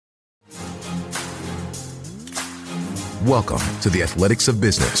Welcome to The Athletics of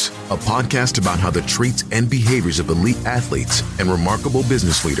Business, a podcast about how the traits and behaviors of elite athletes and remarkable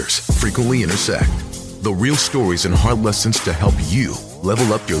business leaders frequently intersect. The real stories and hard lessons to help you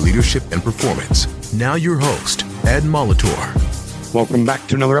level up your leadership and performance. Now your host, Ed Molitor. Welcome back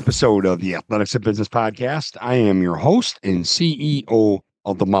to another episode of the Athletics of Business podcast. I am your host and CEO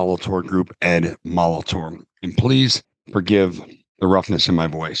of the Molitor Group, Ed Molitor. And please forgive the roughness in my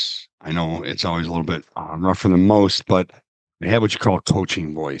voice. I know it's always a little bit rougher than most, but I have what you call a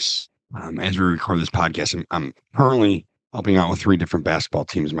coaching voice. As we record this podcast, I'm currently helping out with 3 different basketball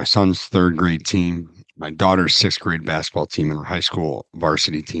teams. My son's 3rd grade team, my daughter's 6th grade basketball team, and her high school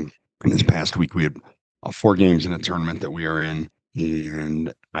varsity team. And this past week, we had 4 games in a tournament that we are in.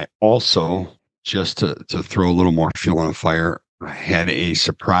 And I also, just to throw a little more fuel on the fire, I had a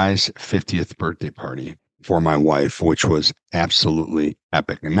surprise 50th birthday party for my wife, which was absolutely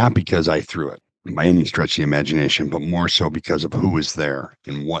epic. And not because I threw it by any stretch of the imagination, but more so because of who was there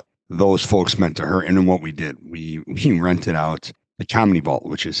and what those folks meant to her and what we did. We rented out the Comedy Vault,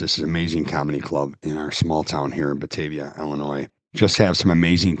 which is this amazing comedy club in our small town here in Batavia, Illinois. Just have some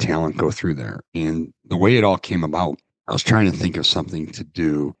amazing talent go through there. And the way it all came about, I was trying to think of something to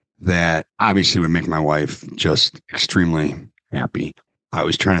do that obviously would make my wife just extremely happy. I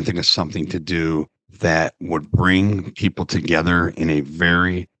was trying to think of something to do that would bring people together in a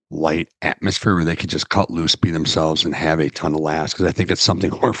very light atmosphere where they could just cut loose, be themselves, and have a ton of laughs. Because I think it's something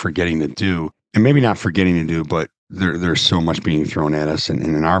we're forgetting to do, and maybe not forgetting to do, but there's so much being thrown at us. And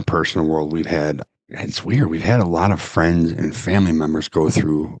in our personal world, it's weird. We've had a lot of friends and family members go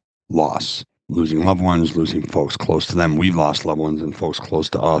through loss, losing loved ones, losing folks close to them. We've lost loved ones and folks close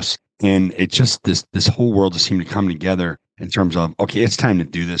to us. And it just, this whole world just seemed to come together in terms of, okay, it's time to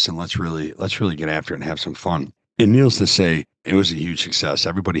do this, and let's really get after it and have some fun. And needless to say, it was a huge success.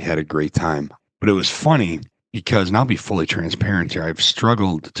 Everybody had a great time. But it was funny because, and I'll be fully transparent here, I've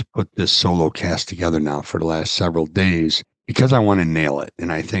struggled to put this solo cast together now for the last several days because I want to nail it.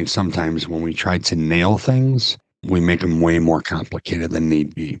 And I think sometimes when we try to nail things, we make them way more complicated than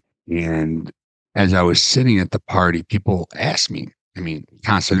need be. And as I was sitting at the party, people asked me,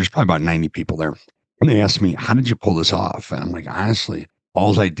 constantly, there's probably about 90 people there. And they asked me, how did you pull this off? And I'm like, honestly,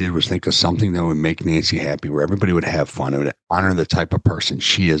 all I did was think of something that would make Nancy happy, where everybody would have fun. It would honor the type of person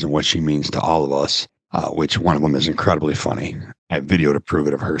she is and what she means to all of us, which one of them is incredibly funny. I have video to prove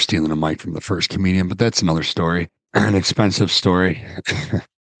it of her stealing a mic from the first comedian, but that's another story, an expensive story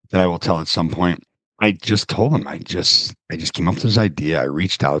that I will tell at some point. I just told them, I just came up with this idea. I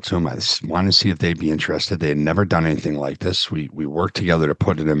reached out to them. I wanted to see if they'd be interested. They had never done anything like this. We worked together to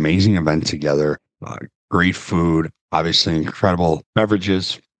put an amazing event together. Great food, obviously incredible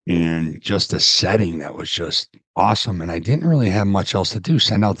beverages, and just a setting that was just awesome. And I didn't really have much else to do.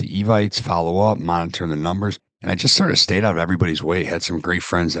 Send out the evites, follow up, monitor the numbers. And I just sort of stayed out of everybody's way. Had some great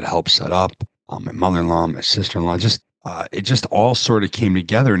friends that helped set up. My mother-in-law, my sister-in-law, it just all sort of came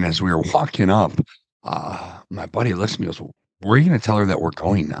together. And as we were walking up, my buddy looks at me and goes, where are you going to tell her that we're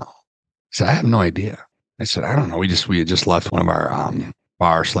going now? I said, I have no idea. I said, I don't know. We had just left one of our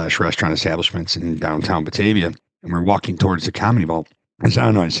bar/restaurant establishments in downtown Batavia, and we're walking towards the Comedy Vault. I said, I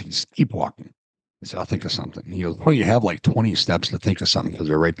don't know. I said, just keep walking. I said, I'll think of something. He goes, well, you have like 20 steps to think of something because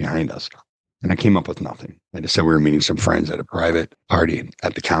they're right behind us. And I came up with nothing. I just said we were meeting some friends at a private party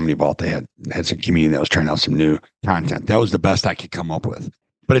at the Comedy Vault. They had some comedian that was trying out some new content. That was the best I could come up with.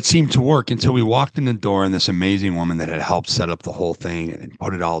 But it seemed to work until we walked in the door, and this amazing woman that had helped set up the whole thing and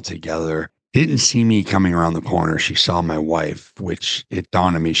put it all together didn't see me coming around the corner. She saw my wife, which it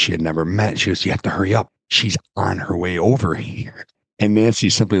dawned on me she had never met. She goes, you have to hurry up. She's on her way over here. And Nancy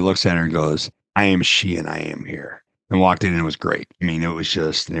simply looks at her and goes, I am she and I am here. And walked in, and it was great. It was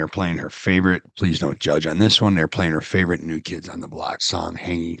just, they were playing her favorite, please don't judge on this one. They're playing her favorite New Kids on the Block song,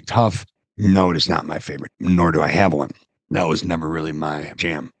 Hanging Tough. No, it is not my favorite, nor do I have one. That was never really my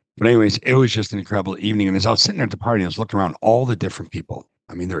jam. But anyways, it was just an incredible evening. And as I was sitting there at the party, I was looking around all the different people.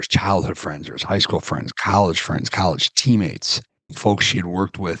 There's childhood friends, there's high school friends, college teammates, folks she had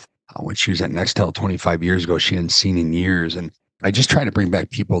worked with when she was at Nextel 25 years ago, she hadn't seen in years. And I just tried to bring back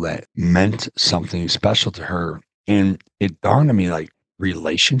people that meant something special to her. And it dawned on me, like,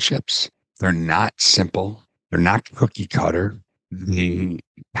 relationships, they're not simple. They're not cookie cutter. They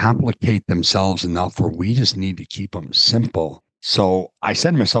complicate themselves enough where we just need to keep them simple. So I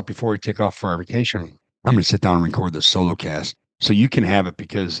said to myself before we take off for our vacation, I'm going to sit down and record this solo cast so you can have it,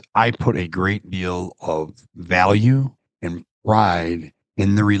 because I put a great deal of value and pride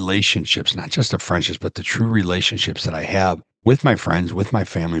in the relationships, not just the friendships, but the true relationships that I have with my friends, with my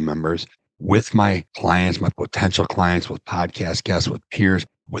family members, with my clients, my potential clients, with podcast guests, with peers,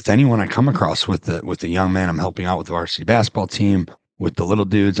 with anyone I come across, with the young man I'm helping out with the varsity basketball team, with the little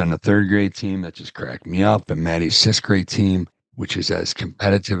dudes on the third grade team that just crack me up, and Maddie's sixth grade team, which is as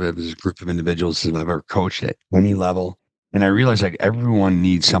competitive as a group of individuals as I've ever coached at any level. And I realize like everyone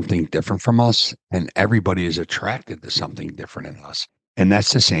needs something different from us, and everybody is attracted to something different in us. And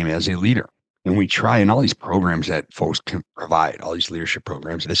that's the same as a leader. And we try in all these programs that folks can provide, all these leadership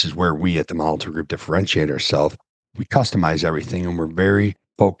programs. This is where we at the Molitor Group differentiate ourselves. We customize everything, and we're very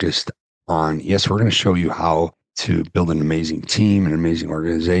focused on, yes, we're going to show you how to build an amazing team, an amazing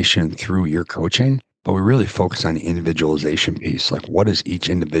organization through your coaching, but we really focus on the individualization piece. Like, what does each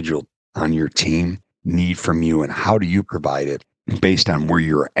individual on your team need from you, and how do you provide it based on where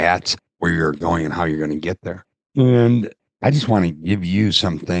you're at, where you're going, and how you're going to get there? And I just want to give you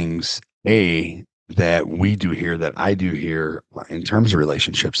some things, that we do here, that I do here in terms of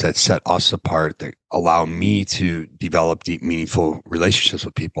relationships that set us apart, that allow me to develop deep, meaningful relationships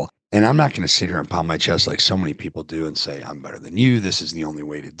with people. And I'm not going to sit here and pound my chest like so many people do and say, I'm better than you. This is the only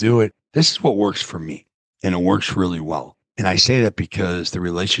way to do it. This is what works for me. And it works really well. And I say that because the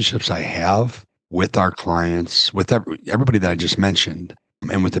relationships I have with our clients, with everybody that I just mentioned,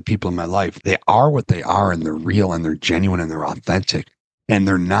 and with the people in my life, they are what they are, and they're real, and they're genuine, and they're authentic. And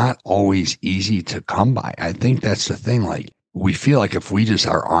they're not always easy to come by. I think that's the thing. Like, we feel like if we just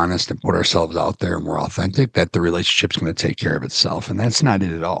are honest and put ourselves out there and we're authentic, that the relationship's going to take care of itself. And that's not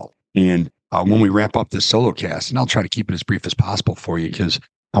it at all. And when we wrap up this solo cast, and I'll try to keep it as brief as possible for you, because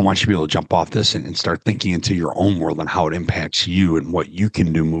I want you to be able to jump off this and start thinking into your own world and how it impacts you and what you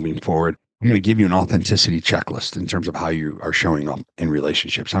can do moving forward. I'm going to give you an authenticity checklist in terms of how you are showing up in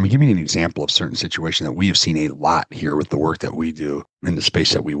relationships. I'm going to give you an example of certain situation that we have seen a lot here with the work that we do in the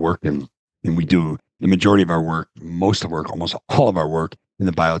space that we work in. And we do the majority of our work, most of our work, almost all of our work in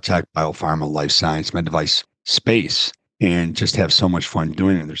the biotech, biopharma, life science, med device space, and just have so much fun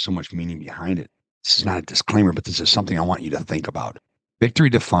doing it. There's so much meaning behind it. This is not a disclaimer, but this is something I want you to think about.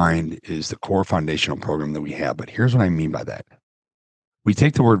 Victory Defined is the core foundational program that we have. But here's what I mean by that. We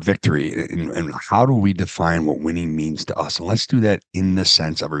take the word victory and how do we define what winning means to us? And let's do that in the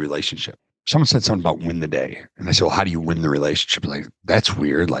sense of a relationship. Someone said something about win the day. And I said, well, how do you win the relationship? Like, that's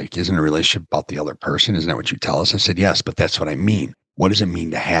weird. Like, isn't a relationship about the other person? Isn't that what you tell us? I said, yes, but that's what I mean. What does it mean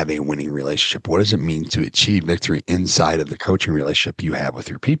to have a winning relationship? What does it mean to achieve victory inside of the coaching relationship you have with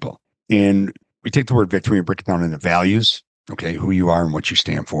your people? And we take the word victory and break it down into values, okay, who you are and what you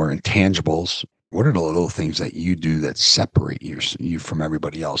stand for, intangibles. What are the little things that you do that separate you from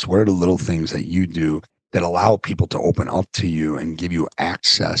everybody else? What are the little things that you do that allow people to open up to you and give you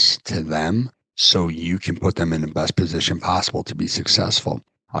access to them so you can put them in the best position possible to be successful?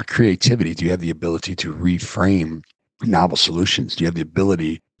 Creativity. Do you have the ability to reframe novel solutions? Do you have the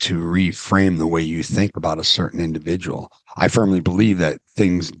ability to reframe the way you think about a certain individual? I firmly believe that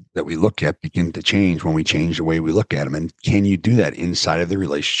things that we look at begin to change when we change the way we look at them. And can you do that inside of the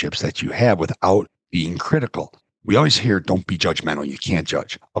relationships that you have without being critical? We always hear, don't be judgmental. You can't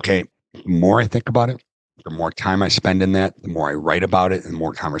judge. Okay. The more I think about it, the more time I spend in that, the more I write about it, and the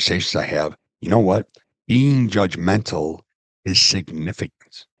more conversations I have. You know what? Being judgmental is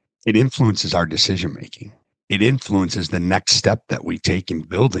significant. It influences our decision making. It influences the next step that we take in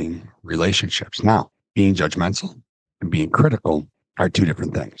building relationships. Now, being judgmental and being critical are two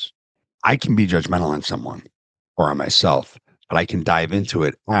different things. I can be judgmental on someone or on myself, but I can dive into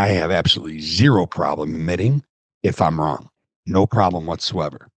it. I have absolutely zero problem admitting if I'm wrong. No problem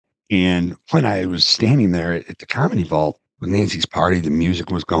whatsoever. And when I was standing there at the Comedy Vault with Nancy's party, the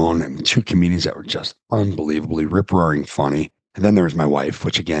music was going, and two comedians that were just unbelievably rip-roaring funny. And then there was my wife,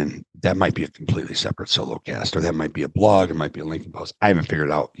 which again, that might be a completely separate solo cast, or that might be a blog, it might be a LinkedIn post. I haven't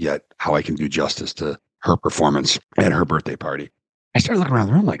figured out yet how I can do justice to her performance at her birthday party. I started looking around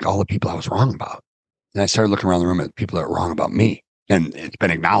the room like all the people I was wrong about. And I started looking around the room at people that were wrong about me. And it's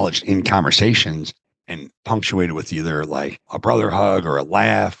been acknowledged in conversations and punctuated with either like a brother hug or a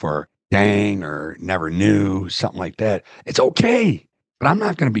laugh or dang or never knew, something like that. It's okay. But I'm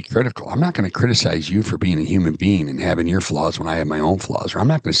not going to be critical. I'm not going to criticize you for being a human being and having your flaws when I have my own flaws. Or I'm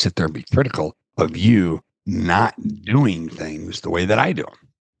not going to sit there and be critical of you not doing things the way that I do them.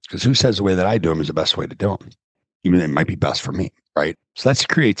 Because who says the way that I do them is the best way to do them? Even though it might be best for me, right? So that's the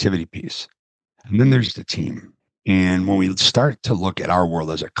creativity piece. And then there's the team. And when we start to look at our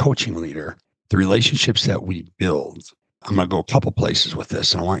world as a coaching leader, the relationships that we build, I'm going to go a couple places with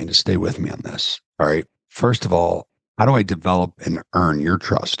this, and I want you to stay with me on this. All right. First of all, how do I develop and earn your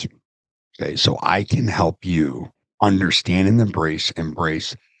trust? Okay. So I can help you understand and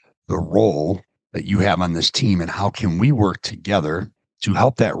embrace the role that you have on this team, and how can we work together to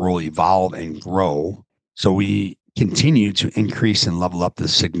help that role evolve and grow so we continue to increase and level up the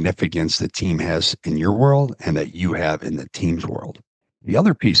significance the team has in your world and that you have in the team's world. The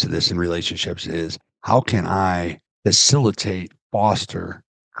other piece of this in relationships is how can I facilitate, foster,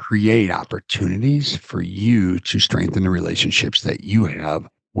 create opportunities for you to strengthen the relationships that you have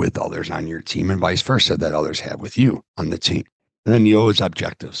with others on your team and vice versa that others have with you on the team. And then the O is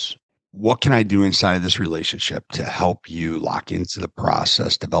objectives. What can I do inside of this relationship to help you lock into the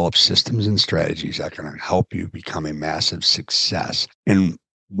process, develop systems and strategies that can help you become a massive success? And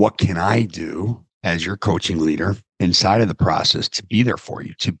what can I do as your coaching leader inside of the process to be there for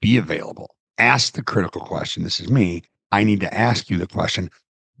you, to be available? Ask the critical question. This is me. I need to ask you the question,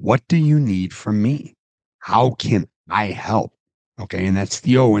 what do you need from me? How can I help? Okay. And that's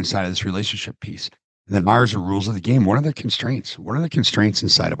the O inside of this relationship piece. And then ours are rules of the game. What are the constraints? What are the constraints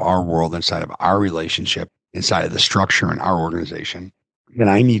inside of our world, inside of our relationship, inside of the structure in our organization that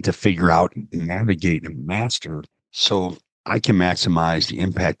I need to figure out and navigate and master so I can maximize the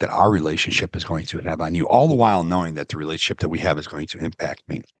impact that our relationship is going to have on you, all the while knowing that the relationship that we have is going to impact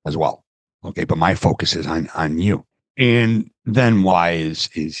me as well. Okay. But my focus is on you. And then Y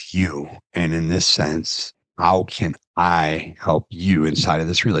is you. And in this sense, how can I help you inside of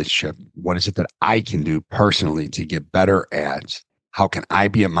this relationship? What is it that I can do personally to get better at? How can I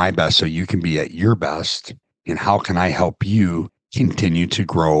be at my best so you can be at your best? And how can I help you continue to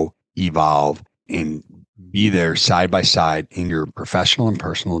grow, evolve, and be there side by side in your professional and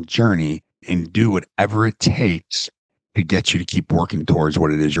personal journey and do whatever it takes to get you to keep working towards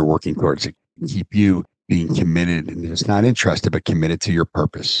what it is you're working towards, to keep you being committed and just not interested, but committed to your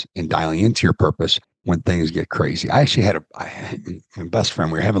purpose and dialing into your purpose when things get crazy. I actually had my best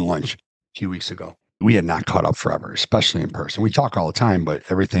friend, we were having lunch a few weeks ago. We had not caught up forever, especially in person. We talk all the time, but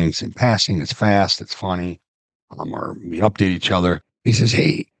everything's in passing. It's fast. It's funny. Or we update each other. He says,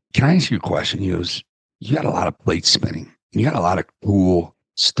 hey, can I ask you a question? He goes, you got a lot of plates spinning. And you got a lot of cool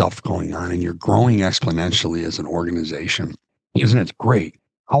stuff going on and you're growing exponentially as an organization. Isn't it great?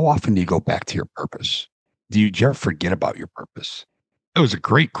 How often do you go back to your purpose? Do you ever forget about your purpose? It was a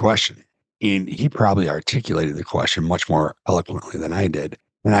great question. And he probably articulated the question much more eloquently than I did.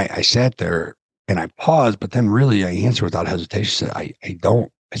 And I sat there and I paused, but then really I answered without hesitation. I said, I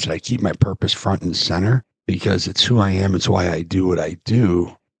don't. I said, I keep my purpose front and center because it's who I am. It's why I do what I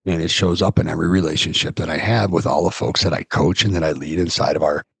do. And it shows up in every relationship that I have with all the folks that I coach and that I lead inside of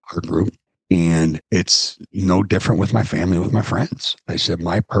our group. And it's no different with my family, with my friends. I said,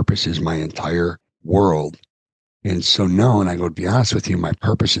 my purpose is my entire world. And so no, and I go, to be honest with you, my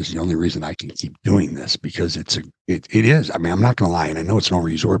purpose is the only reason I can keep doing this because it is. I mean, I'm not going to lie. And I know it's an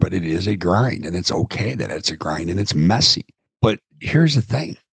overused word, but it is a grind and it's okay that it's a grind and it's messy. But here's the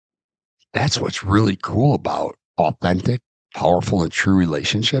thing. That's what's really cool about authentic, powerful and true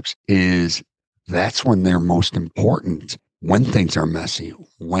relationships is that's when they're most important, when things are messy,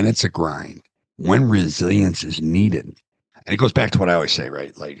 when it's a grind, when resilience is needed. And it goes back to what I always say,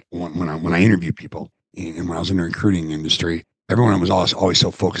 right? Like when I interview people, and when I was in the recruiting industry, everyone was always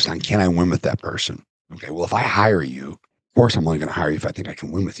so focused on, can I win with that person? Okay, well, if I hire you, of course, I'm only going to hire you if I think I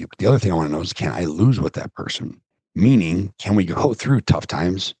can win with you. But the other thing I want to know is, can I lose with that person? Meaning, can we go through tough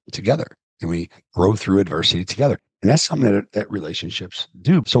times together? Can we grow through adversity together? And that's something that relationships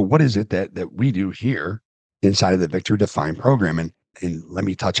do. So what is it that we do here inside of the Victory Defined program? And let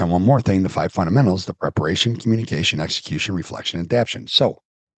me touch on one more thing, the 5 fundamentals, the preparation, communication, execution, reflection, and adaptation. So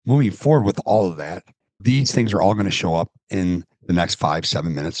moving forward with all of that, these things are all going to show up in the next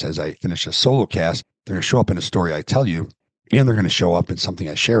 5-7 minutes as I finish a solo cast. They're going to show up in a story I tell you, and they're going to show up in something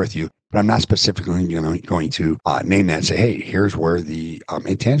I share with you. But I'm not specifically going to name that and say, hey, here's where the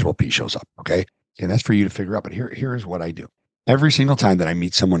intangible piece shows up. Okay. And that's for you to figure out. But here is what I do. Every single time that I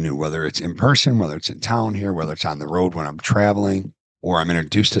meet someone new, whether it's in person, whether it's in town here, whether it's on the road when I'm traveling, or I'm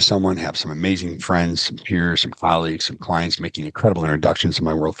introduced to someone, have some amazing friends, some peers, some colleagues, some clients making incredible introductions in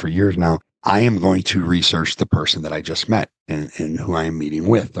my world for years now, I am going to research the person that I just met and who I am meeting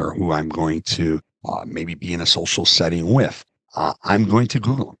with, or who I'm going to maybe be in a social setting with. I'm going to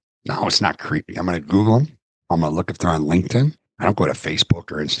Google them. No, it's not creepy. I'm going to Google them. I'm going to look if they're on LinkedIn. I don't go to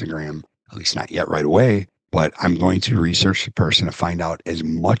Facebook or Instagram, at least not yet right away, but I'm going to research the person to find out as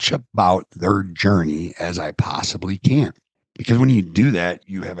much about their journey as I possibly can. Because when you do that,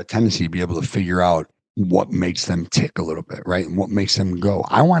 you have a tendency to be able to figure out what makes them tick a little bit, right? And what makes them go.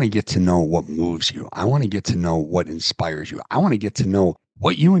 I want to get to know what moves you. I want to get to know what inspires you. I want to get to know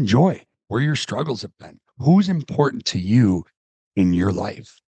what you enjoy, where your struggles have been, who's important to you in your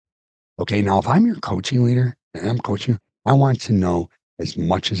life. Okay, now if I'm your coaching leader and I'm coaching, I want to know as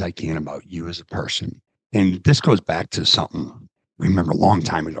much as I can about you as a person. And this goes back to something I remember a long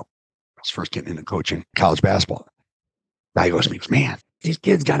time ago. I was first getting into coaching college basketball. Guy goes to me, man, these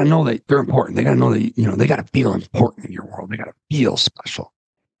kids got to know that they're important. They got to know that, they got to feel important in your world. They got to feel special.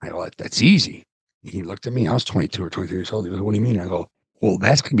 I go, that's easy. He looked at me. I was 22 or 23 years old. He goes, what do you mean? I go, well,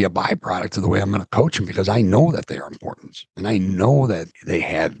 that's going to be a byproduct of the way I'm going to coach them because I know that they are important and I know that they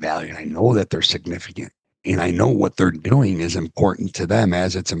have value and I know that they're significant and I know what they're doing is important to them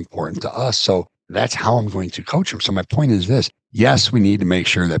as it's important to us. So that's how I'm going to coach them. So my point is this. Yes, we need to make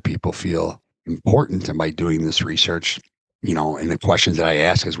sure that people feel important. And by doing this research, and the questions that I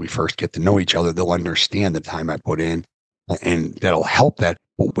ask as we first get to know each other, they'll understand the time I put in and that'll help that.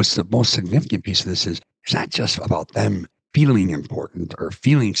 But what's the most significant piece of this is it's not just about them feeling important or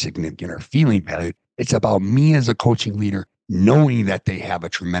feeling significant or feeling valued. It's about me as a coaching leader, knowing that they have a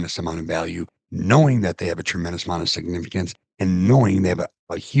tremendous amount of value, knowing that they have a tremendous amount of significance, and knowing they have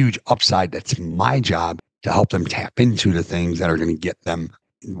a huge upside. That's my job to help them tap into the things that are going to get them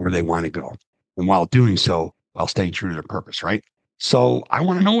where they want to go. And while doing so, while staying true to their purpose, right? So I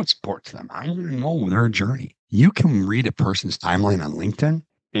want to know what's important to them. I want to know their journey. You can read a person's timeline on LinkedIn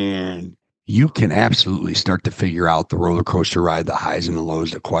and you can absolutely start to figure out the roller coaster ride, the highs and the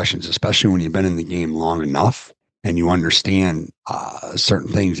lows, the questions, especially when you've been in the game long enough and you understand certain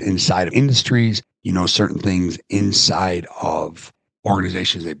things inside of industries, certain things inside of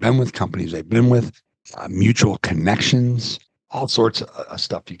organizations they've been with, companies they've been with, mutual connections, all sorts of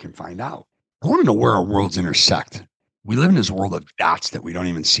stuff you can find out. I want to know where our worlds intersect. We live in this world of dots that we don't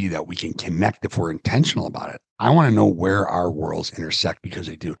even see that we can connect if we're intentional about it. I want to know where our worlds intersect because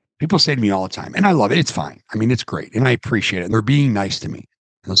they do. People say to me all the time, and I love it. It's fine. I mean, it's great. And I appreciate it. They're being nice to me.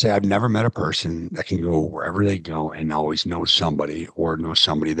 They'll say, I've never met a person that can go wherever they go and always know somebody or know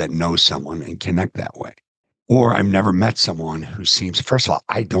somebody that knows someone and connect that way. Or I've never met someone who seems, first of all,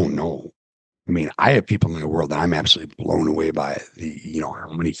 I don't know. I mean, I have people in the world that I'm absolutely blown away by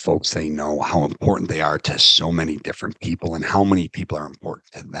how many folks they know, how important they are to so many different people and how many people are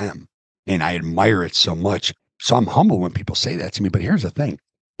important to them. And I admire it so much. So I'm humble when people say that to me. But here's the thing.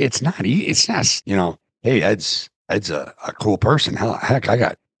 It's not, it's not, hey, Ed's a cool person. Heck, I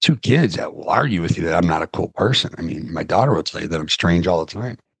got 2 kids that will argue with you that I'm not a cool person. I mean, my daughter would say that I'm strange all the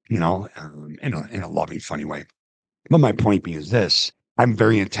time, in a loving, funny way. But my point being is this. I'm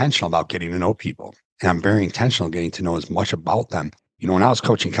very intentional about getting to know people. And I'm very intentional getting to know as much about them. When I was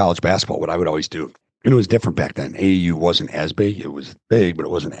coaching college basketball, what I would always do, and it was different back then. AAU wasn't as big. It was big, but it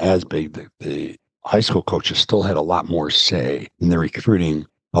wasn't as big. The high school coaches still had a lot more say in the recruiting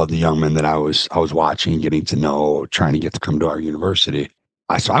of the young men that I was watching, getting to know, trying to get to come to our university.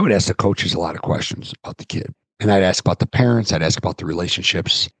 So I would ask the coaches a lot of questions about the kid. And I'd ask about the parents. I'd ask about the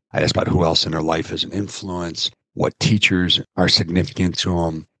relationships. I'd ask about who else in their life is an influence. What teachers are significant to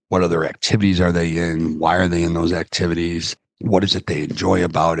them? What other activities are they in? Why are they in those activities? What is it they enjoy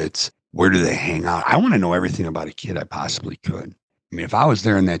about it? Where do they hang out? I want to know everything about a kid I possibly could. I mean, if I was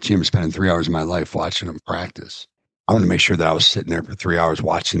there in that gym spending 3 hours of my life watching them practice, I want to make sure that I was sitting there for 3 hours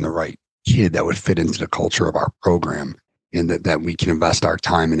watching the right kid that would fit into the culture of our program and that we can invest our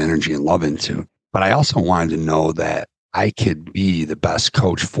time and energy and love into. But I also wanted to know that I could be the best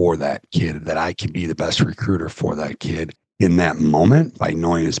coach for that kid, that I could be the best recruiter for that kid in that moment by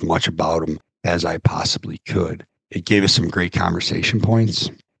knowing as much about him as I possibly could. It gave us some great conversation points.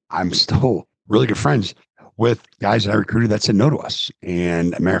 I'm still really good friends with guys that I recruited that said no to us.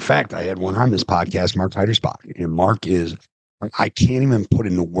 And a matter of fact, I had one on this podcast, Mark Heidersbach. And Mark I can't even put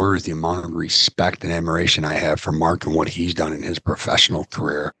into words the amount of respect and admiration I have for Mark and what he's done in his professional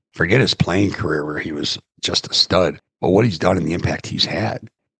career. Forget his playing career where he was just a stud. But what he's done and the impact he's had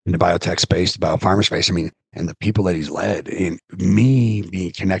in the biotech space, the biopharma space, and the people that he's led, and me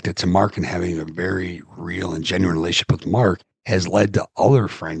being connected to Mark and having a very real and genuine relationship with Mark has led to other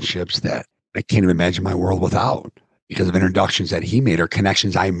friendships that I can't even imagine my world without because of introductions that he made or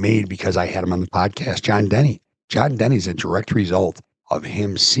connections I made because I had him on the podcast. John Denny. John Denny's a direct result of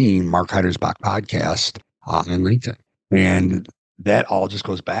him seeing Mark Heidersbach podcast on LinkedIn. And that all just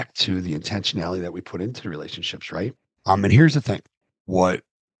goes back to the intentionality that we put into the relationships, right? And here's the thing, what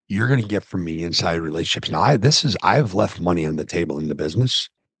you're going to get from me inside relationships. Now, I've left money on the table in the business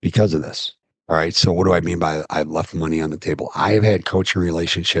because of this. All right. So what do I mean by I've left money on the table? I've had coaching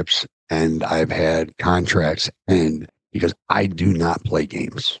relationships and I've had contracts and because I do not play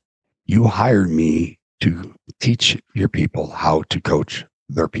games. You hired me to teach your people how to coach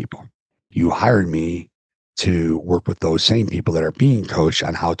their people. You hired me to work with those same people that are being coached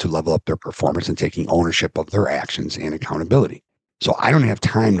on how to level up their performance and taking ownership of their actions and accountability. So I don't have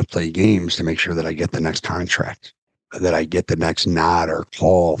time to play games to make sure that I get the next contract, that I get the next nod or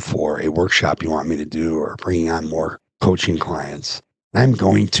call for a workshop you want me to do or bringing on more coaching clients. I'm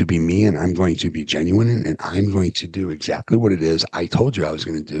going to be me and I'm going to be genuine and I'm going to do exactly what it is I told you I was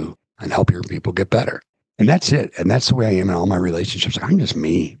going to do and help your people get better. And that's it. And that's the way I am in all my relationships. I'm just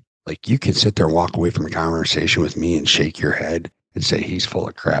me. Like you can sit there and walk away from a conversation with me and shake your head and say, he's full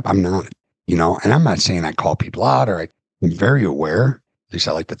of crap. I'm not, and I'm not saying I call people out I'm very aware. At least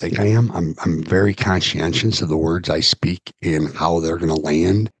I like to think I am. I'm very conscientious of the words I speak and how they're going to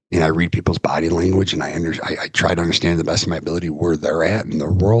land. And I read people's body language and I try to understand the best of my ability where they're at in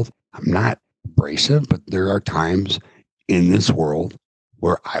their world. I'm not abrasive, but there are times in this world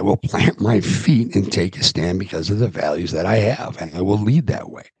where I will plant my feet and take a stand because of the values that I have. And I will lead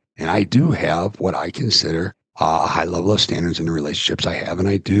that way. And I do have what I consider a high level of standards in the relationships I have. And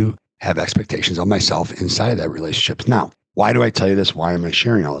I do have expectations of myself inside of that relationship. Now, why do I tell you this? Why am I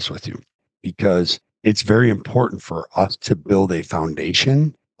sharing all this with you? Because it's very important for us to build a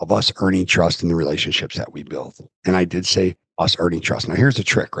foundation of us earning trust in the relationships that we build. And I did say us earning trust. Now, here's the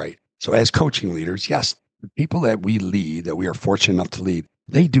trick, right? So as coaching leaders, yes, the people that we lead, that we are fortunate enough to lead,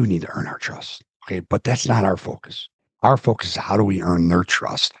 they do need to earn our trust. Okay. But that's not our focus. Our focus is how do we earn their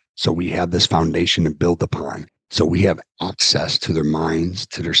trust? So we have this foundation to build upon. So we have access to their minds,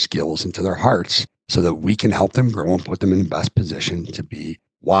 to their skills, and to their hearts so that we can help them grow and put them in the best position to be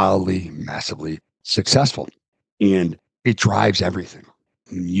wildly, massively successful. And it drives everything.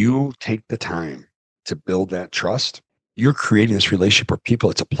 When you take the time to build that trust, you're creating this relationship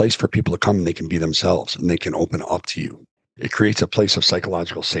where it's a place for people to come and they can be themselves and they can open up to you. It creates a place of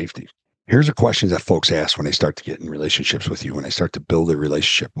psychological safety. Here's a question that folks ask when they start to get in relationships with you, when they start to build a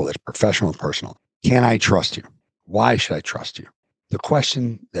relationship, whether it's professional and personal. Can I trust you? Why should I trust you? The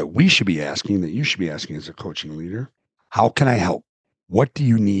question that we should be asking, that you should be asking as a coaching leader, how can I help? What do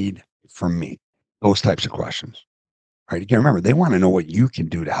you need from me? Those types of questions. Right? Again, remember, they want to know what you can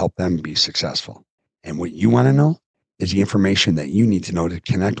do to help them be successful. And what you want to know is the information that you need to know to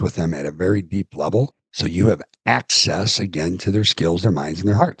connect with them at a very deep level. So you have access again to their skills, their minds, and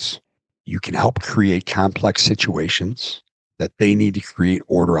their hearts. You can help create complex situations that they need to create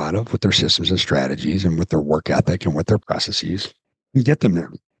order out of with their systems and strategies and with their work ethic and with their processes and get them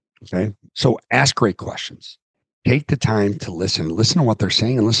there. Okay. So ask great questions. Take the time to listen to what they're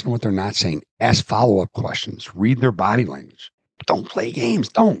saying and listen to what they're not saying. Ask follow-up questions, read their body language. Don't play games.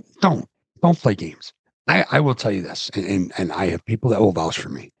 Don't play games. I will tell you this, and I have people that will vouch for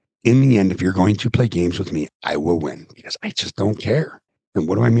me. In the end, if you're going to play games with me, I will win because I just don't care. And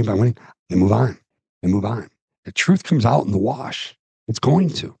what do I mean by winning? I move on. The truth comes out in the wash. It's going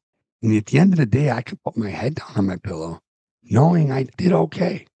to. And at the end of the day, I can put my head down on my pillow knowing I did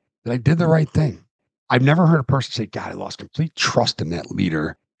okay, that I did the right thing. I've never heard a person say, God, I lost complete trust in that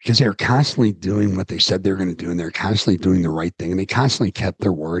leader because they're constantly doing what they said they were going to do. And they're constantly doing the right thing. And they constantly kept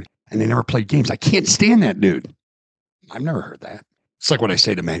their word and they never played games. I can't stand that dude. I've never heard that. It's like what I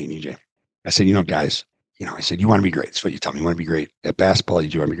say to Manny and EJ. I said, guys, I said, you want to be great. That's what you tell me. You want to be great at basketball.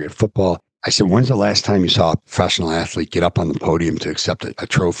 You want to be great at football. I said, when's the last time you saw a professional athlete get up on the podium to accept a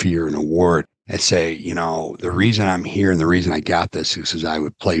trophy or an award and say, the reason I'm here and the reason I got this is because I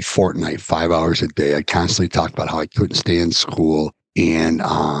would play Fortnite 5 hours a day. I constantly talked about how I couldn't stay in school. And,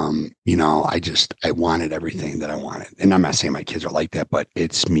 I wanted everything that I wanted. And I'm not saying my kids are like that, but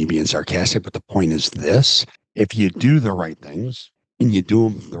it's me being sarcastic. But the point is this, if you do the right things and you do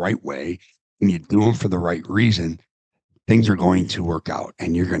them the right way and you do them for the right reason, things are going to work out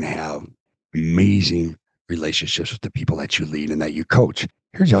and you're going to have amazing relationships with the people that you lead and that you coach.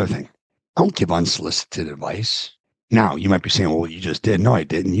 Here's the other thing. Don't give unsolicited advice. Now, you might be saying, well, you just did. No, I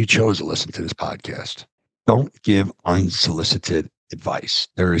didn't. You chose to listen to this podcast. Don't give unsolicited advice.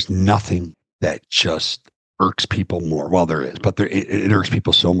 There is nothing that just irks people more. Well, there is, but it irks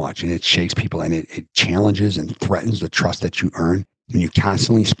people so much and it shakes people and it challenges and threatens the trust that you earn when you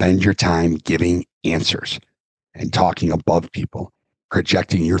constantly spend your time giving answers and talking above people,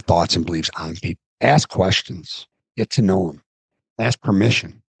 projecting your thoughts and beliefs on people. Ask questions. Get to know them. Ask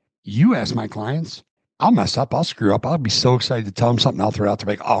permission. You ask my clients, I'll mess up. I'll screw up. I'll be so excited to tell them something. I'll throw it out there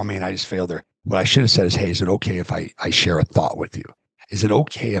like, oh man, I just failed there. What I should have said is, hey, is it okay if I share a thought with you? Is it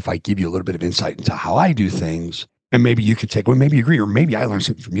okay if I give you a little bit of insight into how I do things? And maybe you could take, well, maybe you agree, or maybe I learned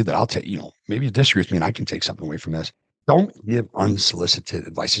something from you that I'll take, maybe you disagree with me and I can take something away from this. Don't give unsolicited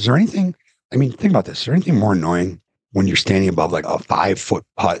advice. Is there anything, think about this. Is there anything more annoying when you're standing above like a 5-foot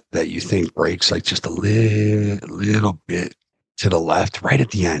putt that you think breaks like just a little bit to the left, right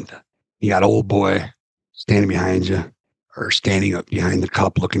at the end? You got old boy standing behind you or standing up behind the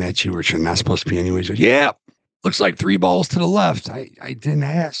cup looking at you, which you're not supposed to be anyways. Yeah, looks like 3 balls to the left. I didn't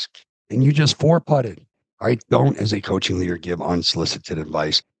ask. And you just 4-putted. All right. Don't, as a coaching leader, give unsolicited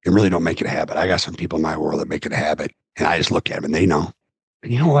advice and really don't make it a habit. I got some people in my world that make it a habit and I just look at them and they know.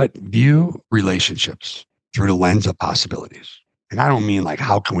 And you know what? View relationships through the lens of possibilities. And I don't mean like,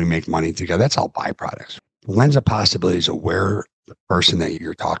 how can we make money together? That's all byproducts. The lens of possibilities of where the person that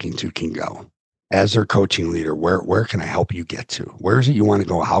you're talking to can go. As their coaching leader, where can I help you get to? Where is it you want to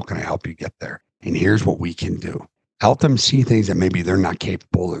go? How can I help you get there? And here's what we can do. Help them see things that maybe they're not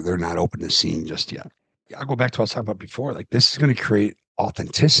capable or they're not open to seeing just yet. I'll go back to what I was talking about before. Like, this is going to create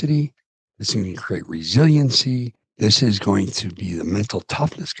authenticity. This is going to create resiliency. This is going to be the mental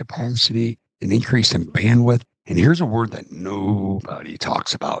toughness capacity, an increase in bandwidth. And here's a word that nobody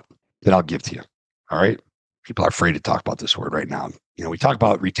talks about that I'll give to you. All right. People are afraid to talk about this word right now. You know, we talk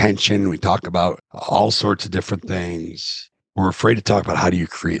about retention. We talk about all sorts of different things. We're afraid to talk about how do you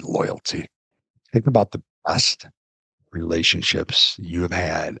create loyalty. Think about the best relationships you have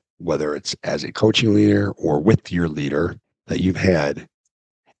had, whether it's as a coaching leader or with your leader that you've had.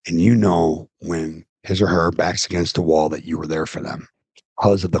 And you know when his or her back's against the wall that you were there for them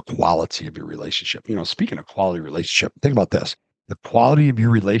because of the quality of your relationship. You know, speaking of quality relationship, think about this. The quality of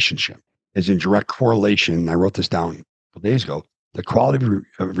your relationship is in direct correlation. I wrote this down a couple days ago. The quality of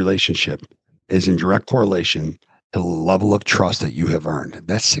your relationship is in direct correlation to the level of trust that you have earned.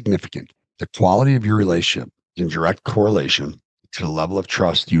 That's significant. The quality of your relationship is in direct correlation to the level of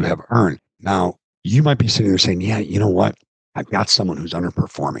trust you have earned. Now, you might be sitting there saying, yeah, you know what? I've got someone who's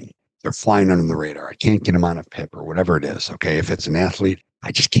underperforming. They're flying under the radar. I can't get them on a PIP or whatever it is. Okay. If it's an athlete,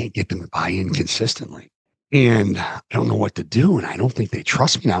 I just can't get them to buy in consistently. And I don't know what to do. And I don't think they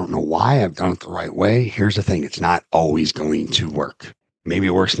trust me. I don't know why I've done it the right way. Here's the thing. It's not always going to work. Maybe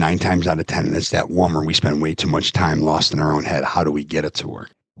it works 9 times out of 10. And it's that one where we spend way too much time lost in our own head. How do we get it to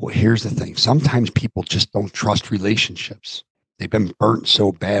work? Well, here's the thing. Sometimes people just don't trust relationships. They've been burnt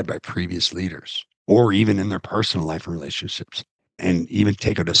so bad by previous leaders or even in their personal life and relationships. And even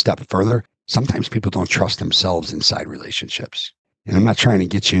take it a step further. Sometimes people don't trust themselves inside relationships. And I'm not trying to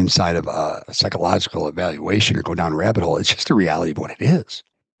get you inside of a psychological evaluation or go down a rabbit hole. It's just a reality of what it is.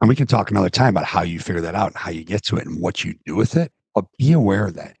 And we can talk another time about how you figure that out and how you get to it and what you do with it. But be aware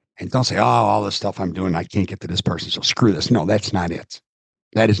of that. And don't say, oh, all this stuff I'm doing, I can't get to this person, so screw this. No, that's not it.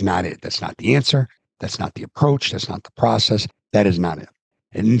 That is not it. That's not the answer. That's not the approach. That's not the process. That is not it.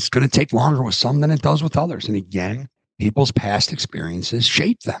 And it's going to take longer with some than it does with others. And again, people's past experiences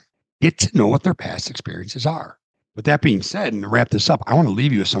shape them. Get to know what their past experiences are. With that being said, and to wrap this up, I want to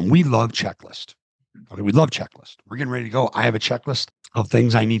leave you with some. We love checklist. Okay, we love checklist. We're getting ready to go. I have a checklist of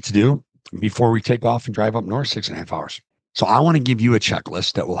things I need to do before we take off and drive up north 6.5 hours. So I want to give you a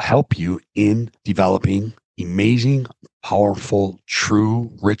checklist that will help you in developing amazing, powerful, true,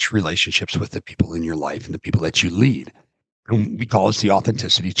 rich relationships with the people in your life and the people that you lead. And we call this the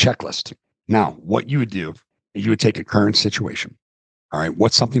authenticity checklist. Now, what you would do is you would take a current situation. All right,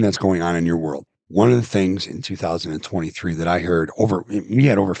 what's something that's going on in your world? One of the things in 2023 that I heard we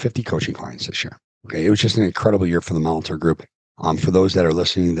had over 50 coaching clients this year. Okay. It was just an incredible year for the Molitor Group. For those that are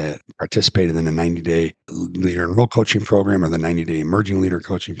listening that participated in the 90-day leader enroll coaching program or the 90-day emerging leader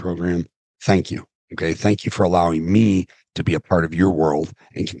coaching program, thank you. Okay. Thank you for allowing me to be a part of your world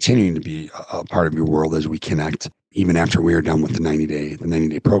and continuing to be a part of your world as we connect, even after we are done with the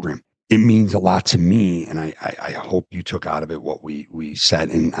 90-day program. It means a lot to me, and I hope you took out of it what we said,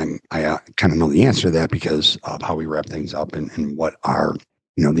 and I kind of know the answer to that because of how we wrap things up and what our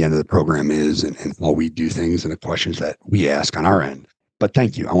the end of the program is and how we do things and the questions that we ask on our end. But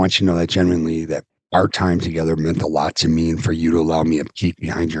thank you. I want you to know that genuinely that our time together meant a lot to me, and for you to allow me a peek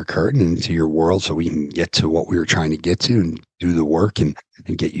behind your curtain into your world so we can get to what we were trying to get to and do the work and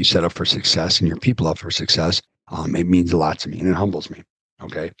get you set up for success and your people up for success. It means a lot to me and it humbles me.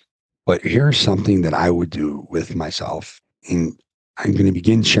 Okay. But here's something that I would do with myself. And I'm going to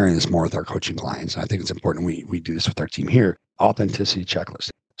begin sharing this more with our coaching clients. I think it's important we do this with our team here. Authenticity checklist.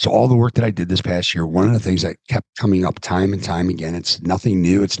 So all the work that I did this past year, one of the things that kept coming up time and time again, it's nothing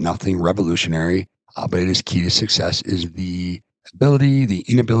new. It's nothing revolutionary, but it is key to success, is the ability, the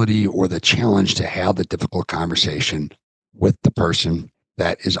inability, or the challenge to have the difficult conversation with the person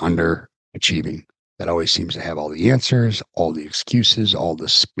that is underachieving. That always seems to have all the answers, all the excuses, all the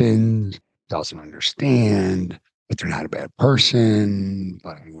spins, doesn't understand, but they're not a bad person,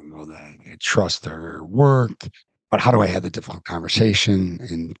 but I don't know that I trust their work. But how do I have the difficult conversation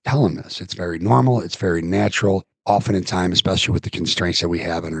and tell them this? It's very normal. It's very natural. Often in time, especially with the constraints that we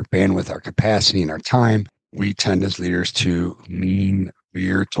have in our bandwidth, our capacity, and our time, we tend as leaders to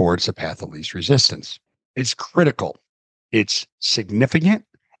veer towards the path of least resistance. It's critical. It's significant,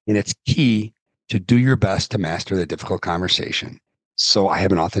 and it's key to do your best to master the difficult conversation. So I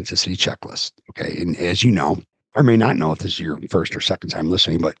have an authenticity checklist. Okay. And as you know, or may not know if this is your first or second time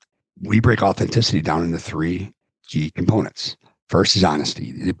listening, but we break authenticity down into 3 key components. First is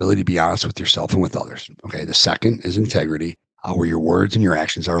honesty, the ability to be honest with yourself and with others. Okay. The second is integrity, where your words and your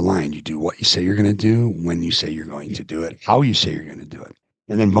actions are aligned. You do what you say you're going to do, when you say you're going to do it, how you say you're going to do it.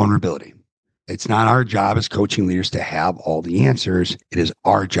 And then vulnerability. It's not our job as coaching leaders to have all the answers. It is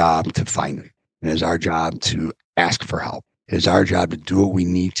our job to find them. It is our job to ask for help. It is our job to do what we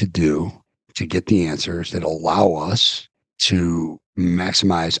need to do to get the answers that allow us to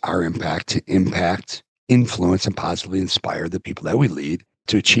maximize our impact, to impact, influence, and positively inspire the people that we lead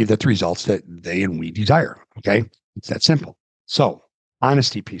to achieve the results that they and we desire. Okay. It's that simple. So,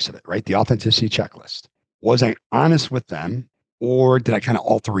 honesty piece of it, right? The authenticity checklist. Was I honest with them, or did I kind of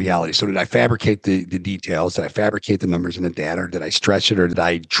alter reality? So did I fabricate the details? Did I fabricate the numbers and the data? Or did I stretch it? Or did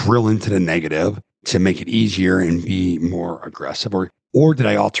I drill into the negative to make it easier and be more aggressive? Or did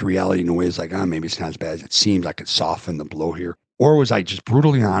I alter reality in ways like, maybe it's not as bad as it seems. I could soften the blow here. Or was I just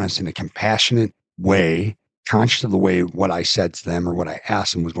brutally honest in a compassionate way, conscious of the way what I said to them or what I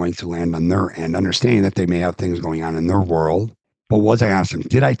asked them was going to land on their end, understanding that they may have things going on in their world. But was I honest with them?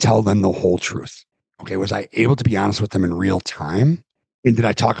 Did I tell them the whole truth? Okay, was I able to be honest with them in real time? And did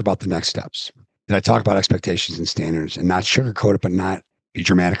I talk about the next steps? Did I talk about expectations and standards and not sugarcoat it, but not be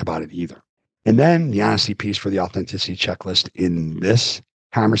dramatic about it either? And then the honesty piece for the authenticity checklist in this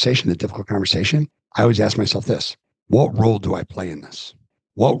conversation, the difficult conversation, I always ask myself this: what role do I play in this?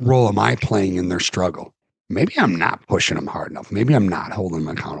 What role am I playing in their struggle? Maybe I'm not pushing them hard enough. Maybe I'm not holding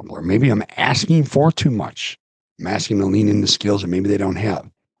them accountable, or maybe I'm asking for too much. I'm asking them to lean into skills that maybe they don't have.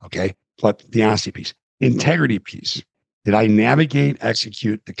 Okay. But the honesty piece, integrity piece. Did I navigate,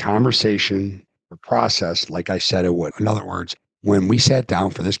 execute the conversation, the process like I said it would? In other words, when we sat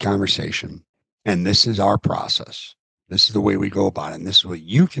down for this conversation, and this is our process, this is the way we go about it, and this is what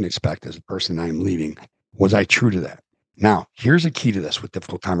you can expect as a person I'm leading, was I true to that? Now, here's a key to this with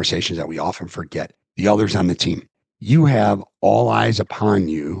difficult conversations that we often forget: the others on the team. You have all eyes upon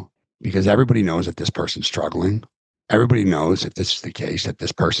you because everybody knows that this person's struggling. Everybody knows, if this is the case, that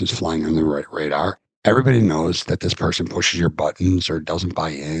this person's flying on the right radar. Everybody knows that this person pushes your buttons or doesn't buy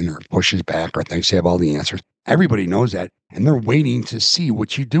in or pushes back or thinks they have all the answers. Everybody knows that, and they're waiting to see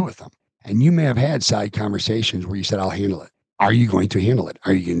what you do with them. And you may have had side conversations where you said, I'll handle it. Are you going to handle it?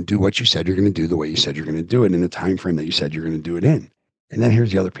 Are you going to do what you said you're going to do the way you said you're going to do it in the time frame that you said you're going to do it in? And then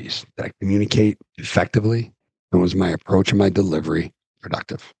here's the other piece: that I communicate effectively, and was my approach and my delivery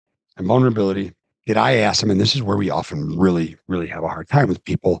productive? And vulnerability. Did I ask them, and this is where we often really, really have a hard time with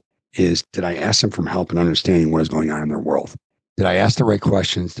people, is did I ask them for help and understanding what is going on in their world? Did I ask the right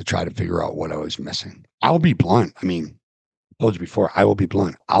questions to try to figure out what I was missing? I'll be blunt. I mean, I told you before, I will be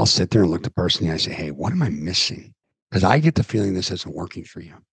blunt. I'll sit there and look the person in the eye and say, hey, what am I missing? Because I get the feeling this isn't working for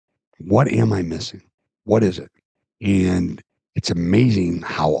you. What am I missing? What is it? And it's amazing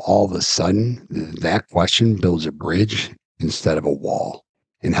how all of a sudden that question builds a bridge instead of a wall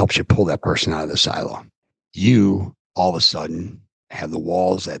and helps you pull that person out of the silo. You all of a sudden have the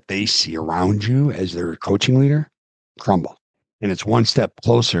walls that they see around you as their coaching leader crumble. And it's one step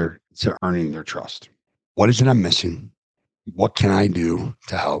closer to earning their trust. What is it I'm missing? What can I do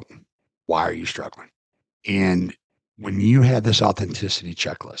to help? Why are you struggling? And when you have this authenticity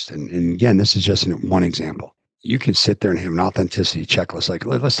checklist, and again, this is just one example, you can sit there and have an authenticity checklist. Like,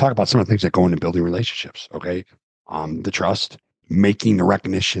 let's talk about some of the things that go into building relationships. Okay. The trust, making the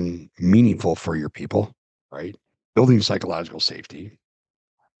recognition meaningful for your people, right? Building psychological safety.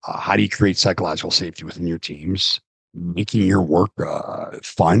 How do you create psychological safety within your teams? Making your work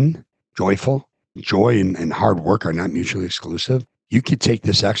fun, joyful. Joy and hard work are not mutually exclusive. You could take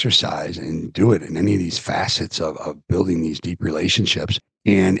this exercise and do it in any of these facets of building these deep relationships.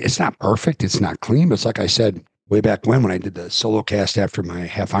 And it's not perfect. It's not clean. But it's like I said, way back when I did the solo cast after my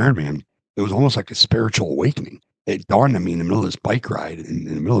half Ironman, it was almost like a spiritual awakening. It dawned on me in the middle of this bike ride in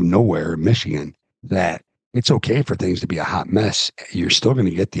the middle of nowhere in Michigan that it's okay for things to be a hot mess. You're still going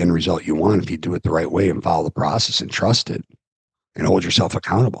to get the end result you want if you do it the right way and follow the process and trust it and hold yourself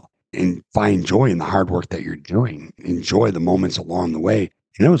accountable and find joy in the hard work that you're doing. Enjoy the moments along the way.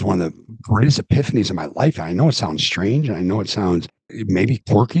 And it was one of the greatest epiphanies of my life. I know it sounds strange, and I know it sounds maybe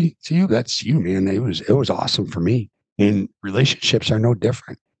quirky to you. That's you, man. It was awesome for me. And relationships are no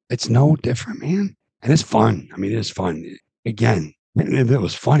different. It's no different, man. And it's fun. I mean, it is fun. Again, and it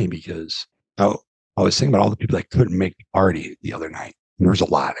was funny because I was thinking about all the people that couldn't make the party the other night. And there was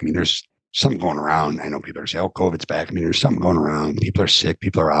a lot. I mean, there's something going around. I know people are saying, oh, COVID's back. I mean, there's something going around. People are sick.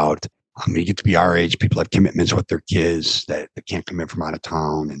 People are out. You get to be our age. People have commitments with their kids that can't come in from out of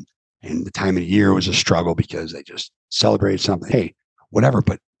town. And the time of the year was a struggle because they just celebrated something. Hey, whatever.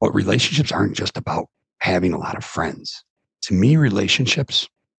 But relationships aren't just about having a lot of friends. To me, relationships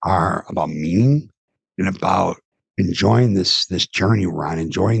are about meaning and about enjoying this journey we're on,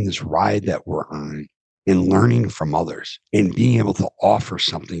 enjoying this ride that we're on, and learning from others and being able to offer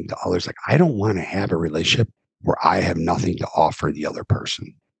something to others. Like, I don't want to have a relationship where I have nothing to offer the other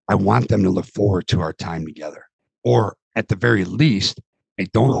person. I want them to look forward to our time together. Or at the very least, I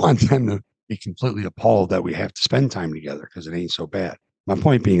don't want them to be completely appalled that we have to spend time together because it ain't so bad. My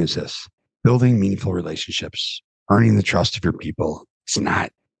point being is this: building meaningful relationships, earning the trust of your people. It's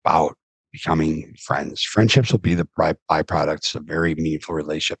not about becoming friends. Friendships will be the byproducts of very meaningful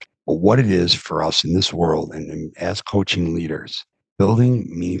relationships. But what it is for us in this world and as coaching leaders, building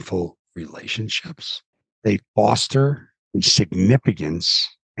meaningful relationships, they foster a significance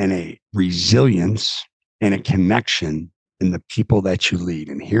and a resilience and a connection in the people that you lead.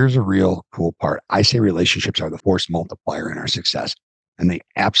 And here's a real cool part. I say relationships are the force multiplier in our success, and they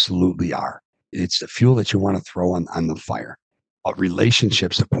absolutely are. It's the fuel that you want to throw on the fire. But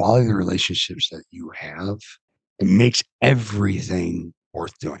relationships, the quality of the relationships that you have, it makes everything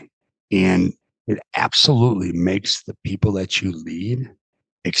worth doing. And it absolutely makes the people that you lead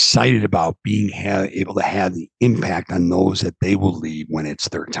excited about being able to have the impact on those that they will lead when it's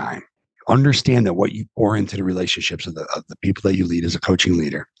their time. Understand that what you pour into the relationships of the people that you lead as a coaching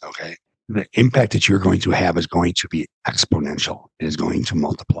leader, okay, the impact that you're going to have is going to be exponential. It is going to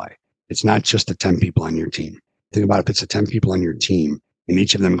multiply. It's not just the 10 people on your team. Think about if it's the 10 people on your team and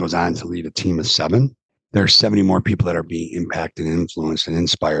each of them goes on to lead a team of 7, there are 70 more people that are being impacted and influenced and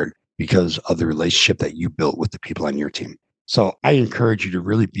inspired because of the relationship that you built with the people on your team. So I encourage you to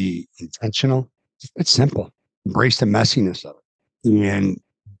really be intentional. It's simple. Embrace the messiness of it and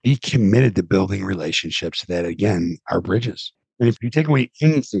be committed to building relationships that, again, are bridges. And if you take away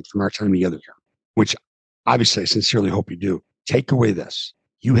anything from our time together here, which obviously I sincerely hope you do, take away this.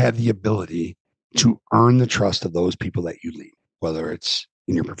 You have the ability to earn the trust of those people that you lead, whether it's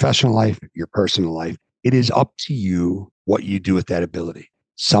in your professional life, your personal life. It is up to you what you do with that ability.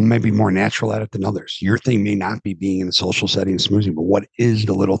 Some may be more natural at it than others. Your thing may not be being in a social setting and smoozing, but what is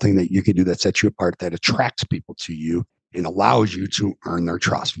the little thing that you can do that sets you apart, that attracts people to you and allows you to earn their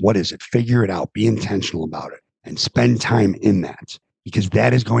trust? What is it? Figure it out. Be intentional about it and spend time in that, because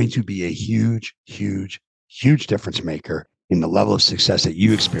that is going to be a huge, huge, huge difference maker in the level of success that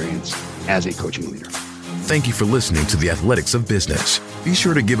you experience as a coaching leader. Thank you for listening to The Athletics of Business. Be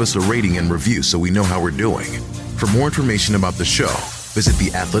sure to give us a rating and review so we know how we're doing. For more information about the show, visit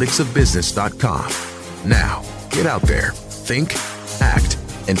theathleticsofbusiness.com. Now, get out there, think, act,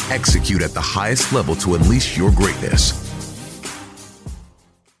 and execute at the highest level to unleash your greatness.